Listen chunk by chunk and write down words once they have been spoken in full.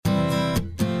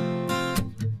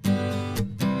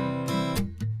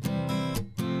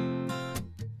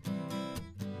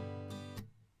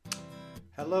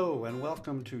Hello and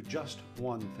welcome to Just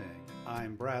One Thing.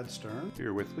 I'm Brad Stern,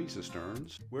 here with Lisa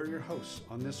Stearns. We're your hosts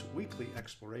on this weekly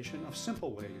exploration of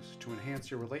simple ways to enhance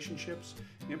your relationships,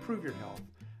 improve your health,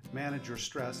 manage your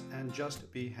stress, and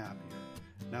just be happier.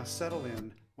 Now settle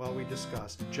in while we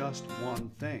discuss just one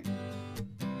thing.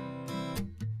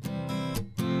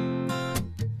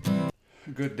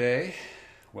 Good day.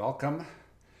 Welcome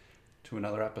to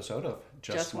another episode of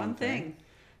Just One Thing.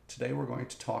 Today we're going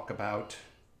to talk about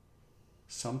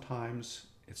sometimes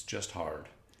it's just hard.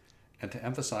 And to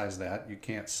emphasize that, you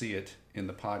can't see it in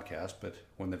the podcast, but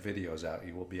when the video's out,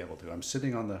 you will be able to. I'm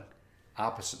sitting on the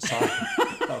opposite side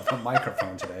of the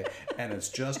microphone today, and it's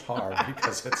just hard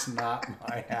because it's not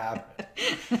my habit.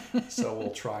 So we'll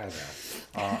try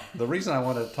that. The reason I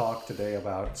want to talk today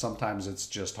about sometimes it's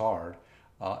just hard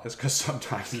is because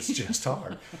sometimes it's just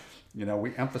hard. You know,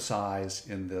 we emphasize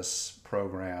in this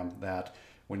program that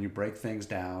when you break things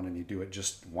down and you do it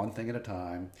just one thing at a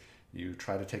time, you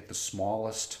try to take the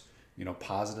smallest,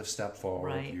 positive step forward.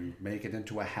 Right. You make it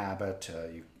into a habit.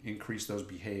 You increase those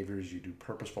behaviors. You do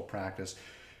purposeful practice.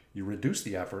 You reduce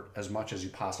the effort as much as you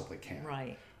possibly can.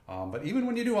 Right. But even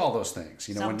when you do all those things,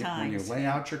 when you Sometimes. lay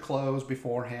out your clothes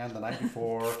beforehand the night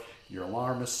before, your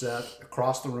alarm is set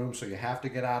across the room, so you have to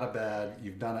get out of bed.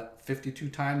 You've done it 52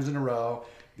 times in a row.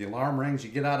 The alarm rings.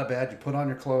 You get out of bed. You put on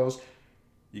your clothes.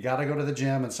 You got to go to the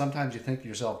gym, and sometimes you think to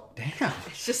yourself, damn,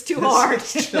 It's just too hard.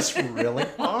 It's just really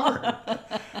hard.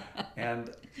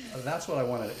 And that's what I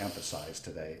wanted to emphasize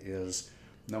today is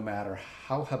no matter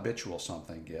how habitual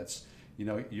something gets,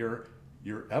 your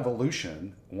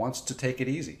evolution wants to take it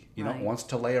easy. Right. Wants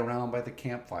to lay around by the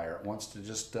campfire. It wants to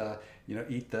just,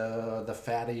 eat the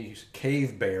fatty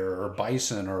cave bear or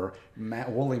bison or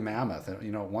woolly mammoth.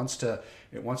 It wants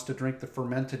to drink the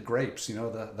fermented grapes,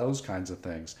 those kinds of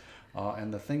things.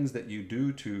 And the things that you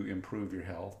do to improve your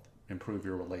health, improve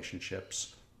your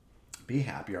relationships, be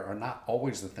happier are not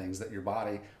always the things that your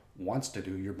body wants to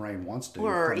do, your brain wants to do.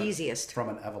 Or easiest. From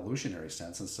an evolutionary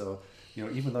sense. And so,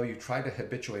 even though you try to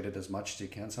habituate it as much as you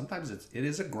can, sometimes it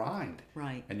is a grind.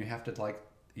 Right. And you have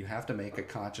to make a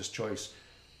conscious choice.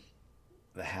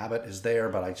 The habit is there,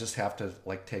 but I just have to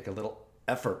take a little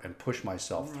effort and push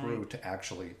myself through to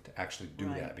actually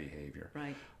do that behavior.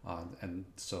 Right. And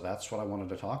so that's what I wanted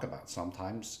to talk about.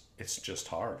 Sometimes it's just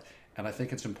hard. And I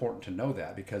think it's important to know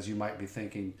that because you might be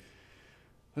thinking,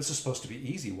 this is supposed to be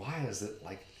easy. Why is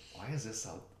this,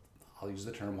 I'll use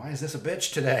the term, why is this a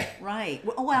bitch today? Right.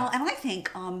 Well, and I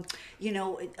think,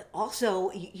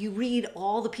 also you read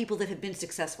all the people that have been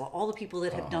successful, all the people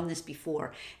that have done this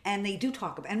before, and they do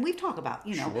talk about, and we've talked about,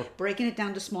 Sure. breaking it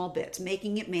down to small bits,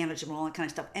 making it manageable, all that kind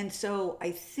of stuff. And so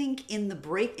I think in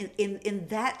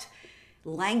that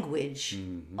language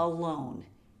alone,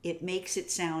 it makes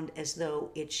it sound as though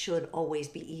it should always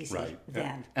be easy. Right.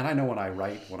 Then. And I know when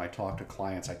I talk to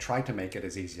clients, I try to make it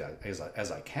as easy as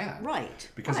I can. Right.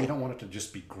 Because right. you don't want it to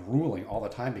just be grueling all the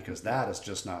time because that is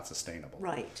just not sustainable.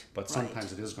 Right. But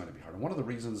sometimes it is going to be hard. And one of the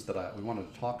reasons that we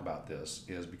wanted to talk about this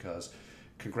is because,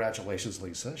 congratulations,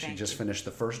 Lisa. She just finished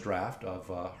the first draft of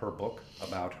her book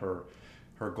about her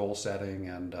goal setting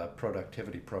and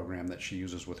productivity program that she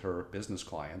uses with her business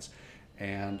clients.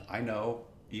 And I know,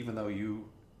 even though you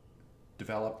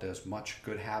developed as much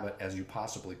good habit as you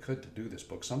possibly could to do this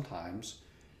book, sometimes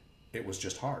it was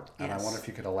just hard. And Yes. I wonder if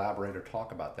you could elaborate or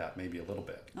talk about that maybe a little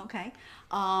bit. Okay.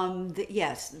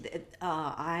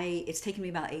 It's taken me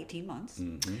about 18 months.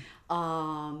 Mm-hmm.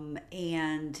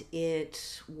 And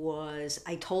it was,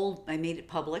 I made it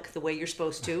public the way you're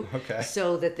supposed to. Okay.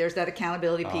 So that there's that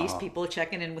accountability piece. People are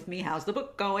checking in with me. How's the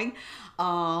book going?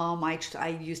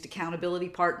 I used accountability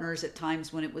partners at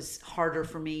times when it was harder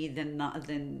for me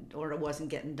or it wasn't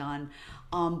getting done.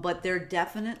 But there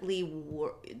definitely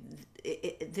were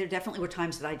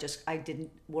times that I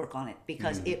didn't work on it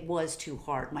because it was too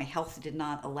hard. My health did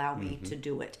not allow me to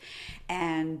do it,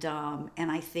 and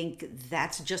I think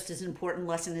that's just as important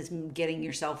lesson as getting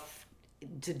yourself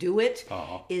to do it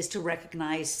is to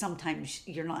recognize sometimes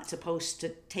you're not supposed to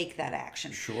take that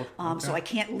action. Sure. So I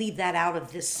can't leave that out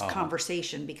of this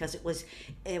conversation because it was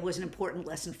an important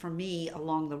lesson for me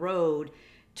along the road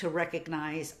to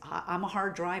recognize I'm a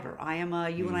hard driver.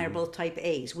 You and I are both type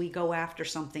A's. We go after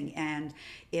something, and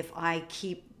if I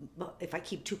keep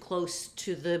too close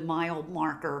to the mile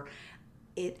marker,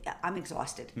 I'm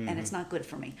exhausted, and it's not good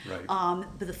for me. Right.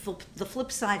 But the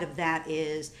flip side of that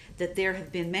is that there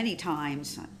have been many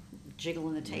times,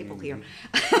 jiggling the table here,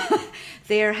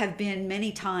 there have been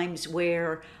many times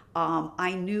where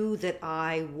I knew that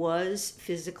I was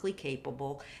physically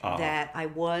capable, that I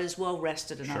was well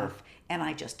rested enough, and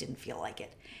I just didn't feel like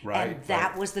it. Right. And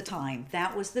that was the time.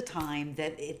 That was the time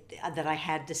that I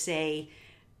had to say,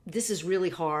 this is really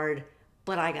hard,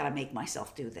 but I got to make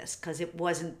myself do this because it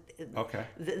wasn't. Okay.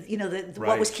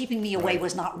 What was keeping me away Right.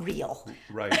 was not real.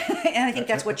 Right. And I think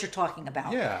that's what you're talking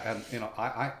about. Yeah, and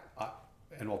I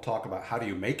and we'll talk about how do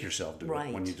you make yourself do Right.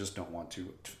 it when you just don't want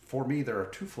to. For me, there are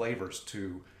two flavors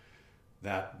to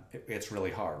that. It's really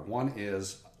hard. One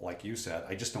is, like you said,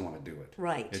 I just don't want to do it.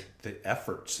 Right. The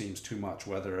effort seems too much.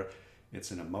 Whether it's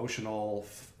an emotional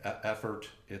effort,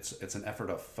 it's an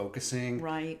effort of focusing.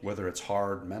 Right. Whether it's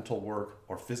hard mental work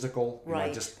or physical.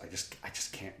 Right. I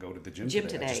just can't go to the gym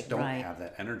today. I just don't Right. have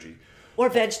that energy. Or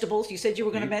vegetables. You said you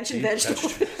were going to mention Eat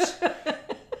vegetables.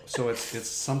 So it's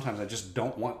sometimes I just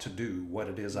don't want to do what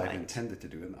it is I've Right. intended to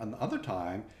do, and on the other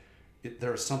time,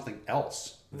 there's something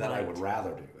else that I Right. would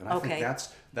rather do, and I Okay. think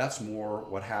that's more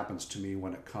what happens to me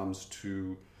when it comes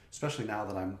to, especially now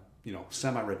that I'm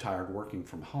semi-retired working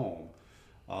from home.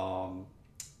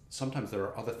 Sometimes there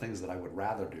are other things that I would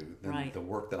rather do than Right. the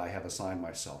work that I have assigned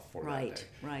myself for Right, that day.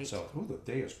 right. So, the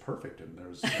day is perfect, and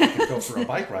I can go for a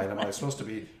bike ride. Am I supposed to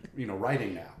be,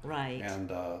 writing now? Right.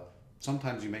 And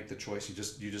sometimes you make the choice. You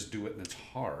just do it, and it's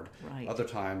hard. Right. Other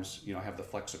times, I have the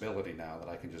flexibility now that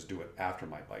I can just do it after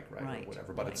my bike ride Right, or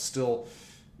whatever. But right. it's still,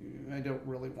 I don't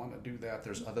really want to do that.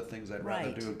 There's other things I'd rather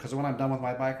Right. do. Because when I'm done with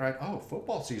my bike ride,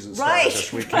 football season Right, started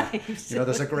this weekend. right.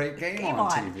 There's a great game on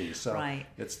on. TV. So Right.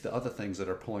 it's the other things that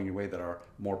are pulling you away that are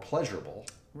more pleasurable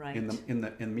Right. in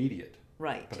the immediate.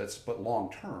 Right. But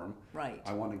long term, Right.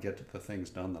 I want to get to the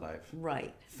things done that I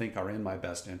Right. think are in my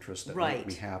best interest, that Right. make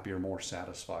me happier, more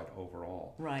satisfied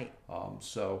overall. Right.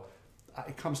 So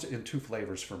it comes in two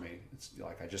flavors for me. It's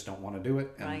like I just don't want to do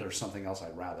it, and Right. there's something else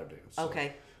I'd rather do. So,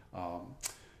 Okay.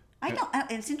 I don't.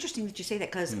 And it's interesting that you say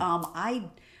that because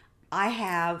I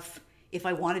have. If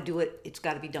I want to do it, it's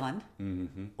got to be done,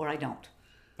 or I don't.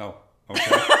 Oh,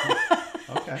 okay.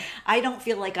 Okay. I don't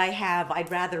feel like I have.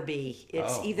 I'd rather be.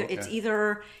 It's Oh, either. okay. It's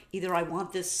either I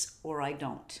want this or I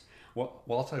don't. Well,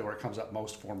 I'll tell you where it comes up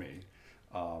most for me,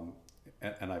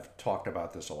 and I've talked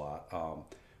about this a lot.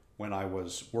 When I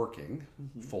was working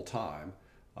full time,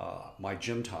 my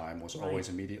gym time was always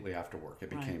immediately after work. It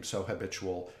became so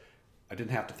habitual. I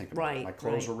didn't have to think about it. Right, My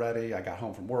clothes right. were ready. I got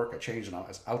home from work. I changed and I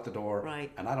was out the door. Right.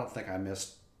 And I don't think I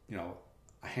missed,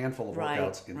 a handful of Right,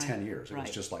 workouts in right, 10 years. It was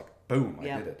right. just like, boom, I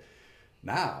Yeah. did it.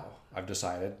 Now I've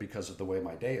decided, because of the way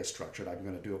my day is structured, I'm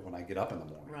going to do it when I get up in the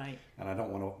morning. Right. And I don't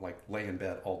want to lay in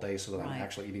bed all day so that I'm Right.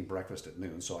 actually eating breakfast at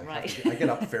noon. So Right. I get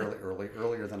up fairly early,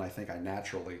 earlier than I think I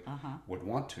naturally would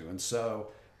want to. And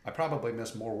so I probably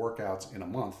miss more workouts in a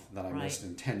month than I Right. missed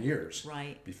in 10 years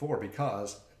Right. before,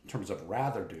 because in terms of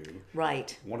rather do,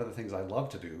 Right. one of the things I love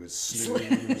to do is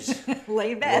snooze,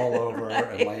 Lay in bed. roll over,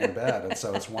 and lay in bed. And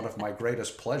so it's one of my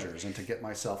greatest pleasures. And to get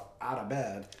myself out of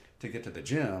bed to get to the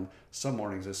gym, some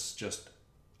mornings it's just,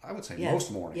 I would say Yes,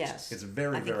 most mornings, yes. it's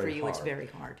very, I think very for you hard. it's very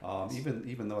hard.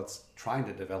 Even though it's trying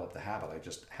to develop the habit, I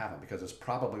just haven't, because it's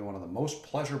probably one of the most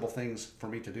pleasurable things for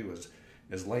me to do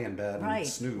is lay in bed Right, and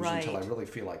snooze right. until I really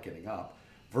feel like getting up,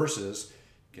 versus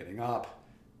getting up,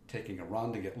 taking a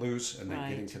run to get loose, and then Right.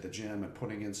 getting to the gym and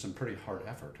putting in some pretty hard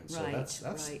effort. And so Right, that's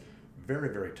right. very,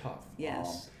 very tough.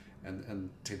 Yes. And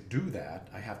to do that,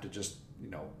 I have to just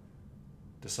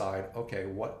decide, okay,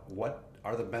 what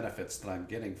are the benefits that I'm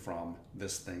getting from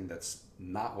this thing that's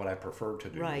not what I prefer to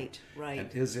do? Right, right. And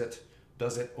does it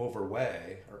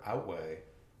outweigh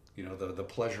the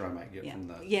pleasure I might get Yeah. from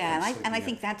the Yeah, from and I sleeping in.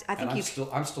 think that's- I think and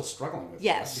you've- I'm still struggling with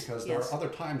Yes, that, because yes. there are other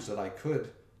times that I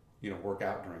could work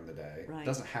out during the day. Right. It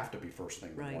doesn't have to be first thing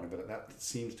in the Right. morning, but that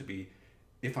seems to be,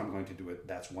 if I'm going to do it,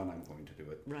 that's when I'm going to do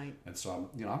it. Right. And so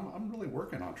I'm really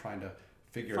working on trying to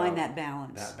figure Find out that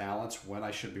balance. That balance, when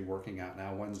I should be working out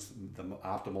now, when's the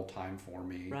optimal time for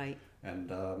me. Right.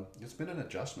 And it's been an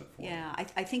adjustment for me. Yeah,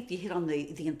 I think you hit on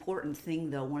the important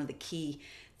thing, though. One of the key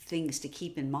things to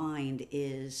keep in mind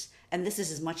is, and this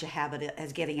is as much a habit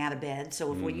as getting out of bed.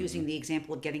 So if we're using the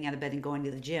example of getting out of bed and going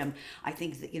to the gym, I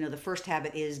think that, the first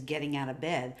habit is getting out of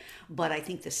bed. But I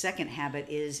think the second habit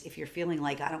is, if you're feeling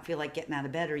like, I don't feel like getting out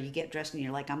of bed, or you get dressed and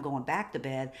you're like, I'm going back to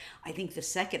bed, I think the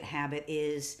second habit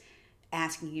is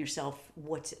asking yourself,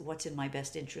 what's in my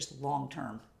best interest long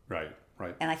term. Right.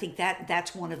 Right. And I think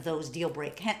that's one of those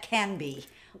can be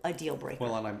a deal breaker.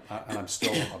 Well, I'm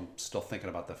still thinking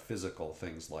about the physical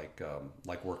things like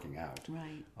working out.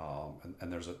 Right.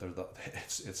 And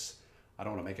it's I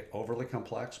don't want to make it overly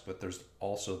complex, but there's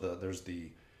also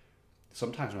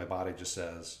sometimes my body just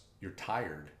says, you're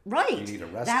tired. Right. You need a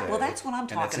rest Well, day. that's what I'm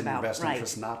talking and it's in about. your best Right.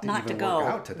 interest not to Not even to go. work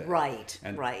out today. Right,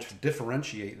 And right. to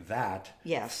differentiate that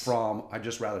Yes. from, I'd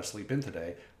just rather sleep in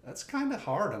today, that's kind of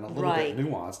hard and a little Right. bit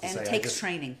nuanced to And say. it takes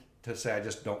training. to say I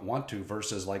just don't want to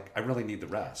versus like I really need the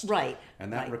rest. Right.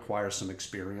 And that right. requires some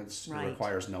experience. Right. It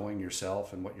requires knowing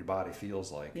yourself and what your body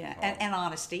feels like. Yeah, and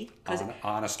honesty.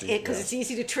 Honesty. Because yes. it's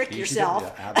easy to trick Easy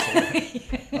yourself. Yeah,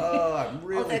 absolutely. Oh, I'm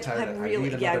really tired. I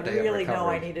need another day of recovery. Know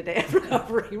I need a day of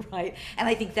recovery, right? And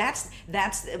I think that's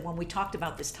when we talked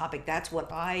about this topic, that's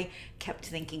what I kept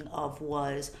thinking of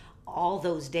was all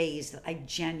those days that I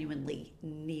genuinely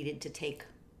needed to take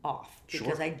off because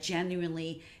Sure. I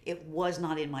genuinely, it was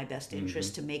not in my best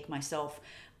interest to make myself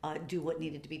do what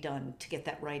needed to be done to get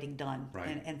that writing done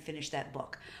Right. and finish that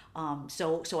book.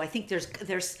 So I think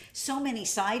there's so many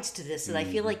sides to this that I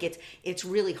feel like it's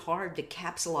really hard to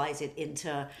capsulize it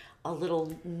into a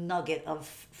little nugget of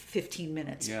 15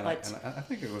 minutes. Yeah, but and I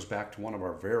think it goes back to one of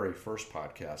our very first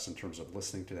podcasts in terms of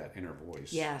listening to that inner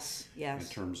voice. yes. In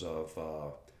terms of,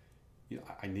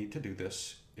 I need to do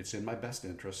this. It's in my best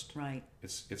interest. Right.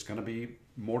 It's going to be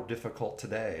more difficult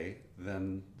today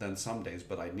than some days,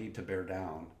 but I need to bear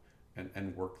down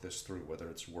and work this through, whether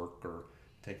it's work or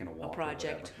taking a walk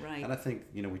project, or whatever. right. And I think,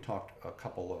 we talked a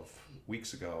couple of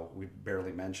weeks ago, we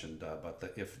barely mentioned, but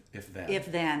the if then.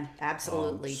 If then,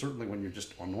 absolutely. Certainly when you're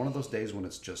just on one of those days when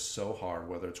it's just so hard,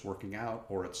 whether it's working out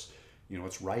or it's,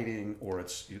 it's writing or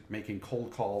it's making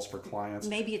cold calls for clients.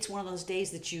 Maybe it's one of those days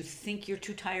that you think you're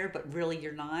too tired, but really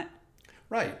you're not.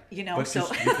 Right. But so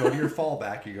you go to your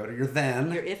fallback, you go to your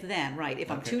then. Your if then, right.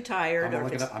 If I'm too tired.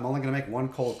 I'm only going to make one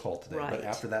cold call today. Right. But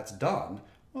after that's done,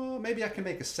 well, maybe I can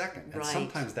make a second. And Right.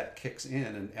 sometimes that kicks in.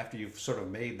 And after you've sort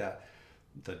of made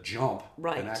the jump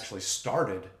Right. and actually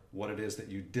started what it is that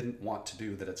you didn't want to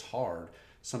do, that it's hard,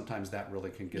 sometimes that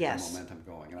really can get Yes. the momentum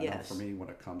going. And I know for me, when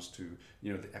it comes to,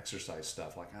 the exercise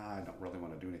stuff, like, I don't really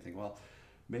want to do anything. Well,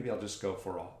 maybe I'll just go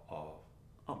for a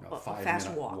 5-minute fast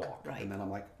walk, right. And then I'm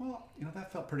like, well,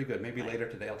 that felt pretty good. Maybe later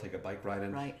today I'll take a bike ride,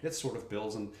 and Right. it sort of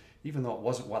builds. And even though it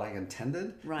wasn't what I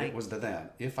intended, Right. it was the then.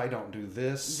 If I don't do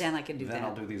this, Then I can do that.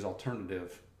 I'll do these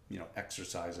alternative,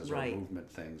 exercises Right. or movement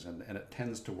things, and it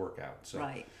tends to work out. So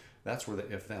Right. that's where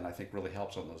the if then I think really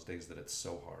helps on those days that it's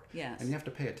so hard. Yes. And you have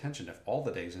to pay attention. If all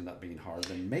the days end up being hard,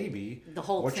 then maybe The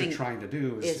whole what thing you're trying to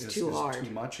do is too hard. too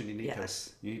much, and you need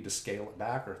Yes. to scale it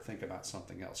back or think about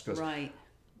something else. Because Right.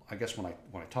 I guess when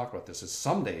I talk about this, is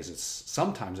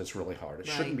sometimes it's really hard. It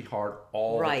Right. shouldn't be hard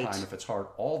all Right. the time. If it's hard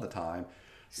all the time,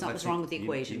 Something's then I think wrong with the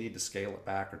equation. You need to scale it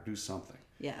back or do something.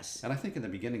 Yes. And I think in the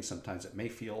beginning, sometimes it may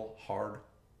feel hard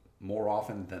more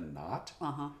often than not,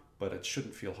 but it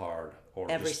shouldn't feel hard or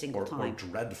Every single time. or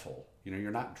dreadful.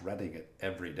 You're not dreading it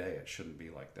every day. It shouldn't be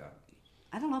like that.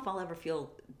 I don't know if I'll ever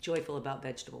feel joyful about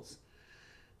vegetables.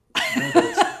 No,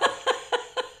 but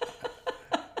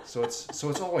so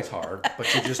it's always hard,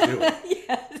 but you just do it.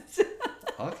 Yes.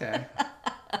 Okay.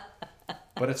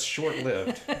 But it's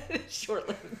short-lived.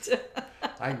 Short-lived.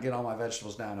 I can get all my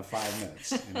vegetables down in 5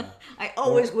 minutes. I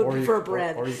always would Or prefer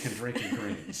bread. Or you can drink your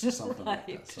greens, something like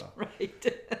that. So. Right.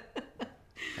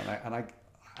 And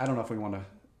I don't know if we want to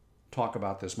talk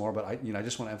about this more, but I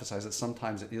just want to emphasize that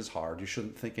sometimes it is hard. You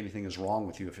shouldn't think anything is wrong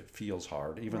with you if it feels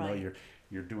hard, even though Right.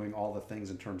 you're doing all the things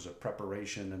in terms of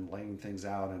preparation and laying things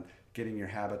out and getting your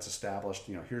habits established.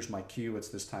 Here's my cue. It's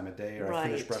this time of day, or I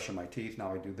finished Right. brushing my teeth.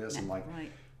 Now I do this. I'm like,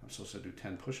 Right. I'm supposed to do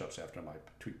 10 push-ups after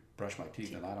I brush my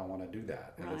teeth, and I don't want to do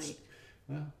that. And Right.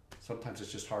 sometimes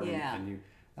it's just hard, Yeah. and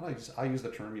I use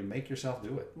the term, you make yourself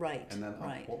do it. Right, And then,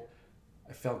 right. well,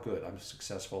 I felt good. I'm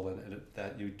successful, and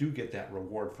that you do get that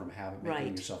reward from making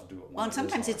Right. yourself do it. Well, and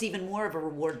sometimes it's even more of a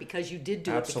reward because you did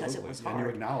do absolutely. it because it was And you hard.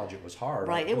 acknowledge it was hard.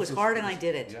 Right, it was hard and I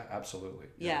did it. Yeah, absolutely.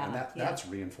 Yeah, And yeah. that's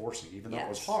reinforcing. Even though it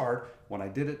was Yes. hard, when I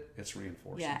did it, it's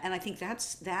reinforcing. Yeah, and I think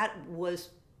that was,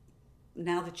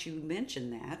 now that you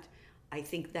mention that, I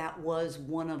think that was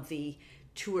one of the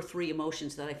 2 or 3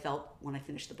 emotions that I felt when I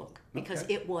finished the book, because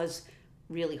Okay. it was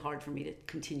really hard for me to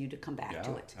continue to come back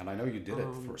to it. And I know you did it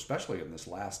especially in this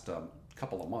last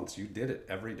couple of months. You did it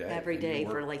every day. Every And you day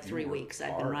worked- for like 3 you worked weeks. I've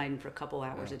been hard. riding for a couple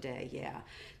hours a day. Yeah.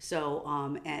 So,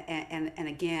 and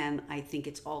again, I think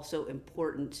it's also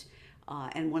important,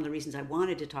 and one of the reasons I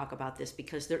wanted to talk about this,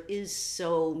 because there is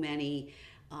so many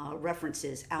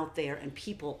references out there and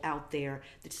people out there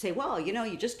that say, well,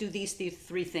 you just do these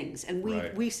 3 things. And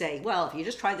Right. we say, well, if you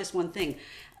just try this one thing.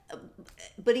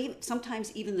 But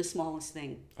sometimes even the smallest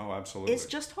thing, Oh, absolutely. it's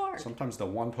just hard. Sometimes the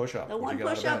one push-up The when one you get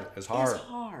out of push-up bed is is hard.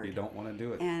 hard. You don't want to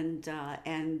do it. And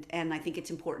I think it's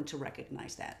important to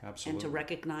recognize that. Absolutely. And to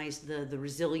recognize the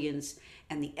resilience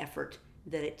and the effort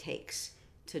that it takes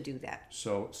to do that.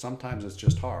 So sometimes it's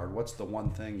just hard. What's the one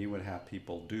thing you would have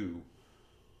people do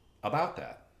about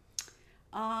that?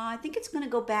 I think it's going to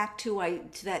go back to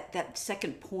that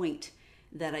second point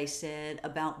that I said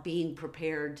about being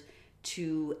prepared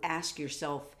to ask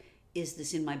yourself is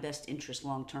this in my best interest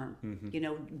long term? You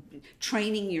know,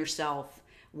 training yourself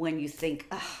when you think,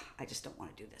 I just don't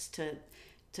want to do this, to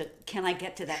can I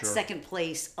get to that second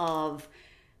place of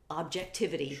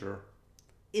objectivity? Sure.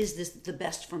 Is this the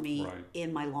best for me Right.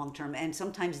 in my long term? And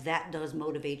sometimes that does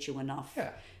motivate you enough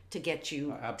to get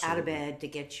you out of Absolutely. bed, to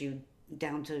get you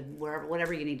down to wherever,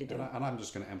 whatever you need to do. And I'm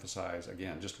just going to emphasize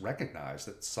again, just recognize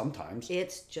that sometimes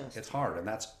It's just it's hard, and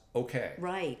that's okay.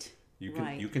 right. You can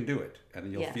right. you can do it,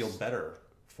 and you'll Yes. feel better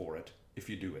for it if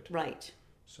you do it. Right.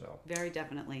 So Very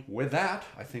definitely. with that,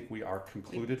 I think we are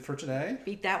concluded for today.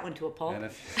 Beat that one to a pulp. And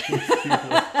if you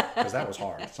because that was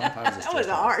hard. Sometimes it's That just was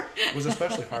hard. It was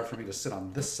especially hard for me to sit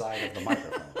on this side of the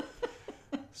microphone.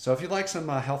 So if you'd like some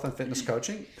health and fitness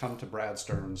coaching, come to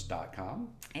bradstearns.com.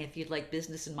 If you'd like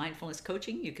business and mindfulness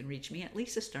coaching, you can reach me at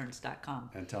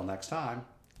lisastearns.com. Until next time,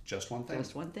 just one thing.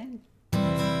 Just one thing.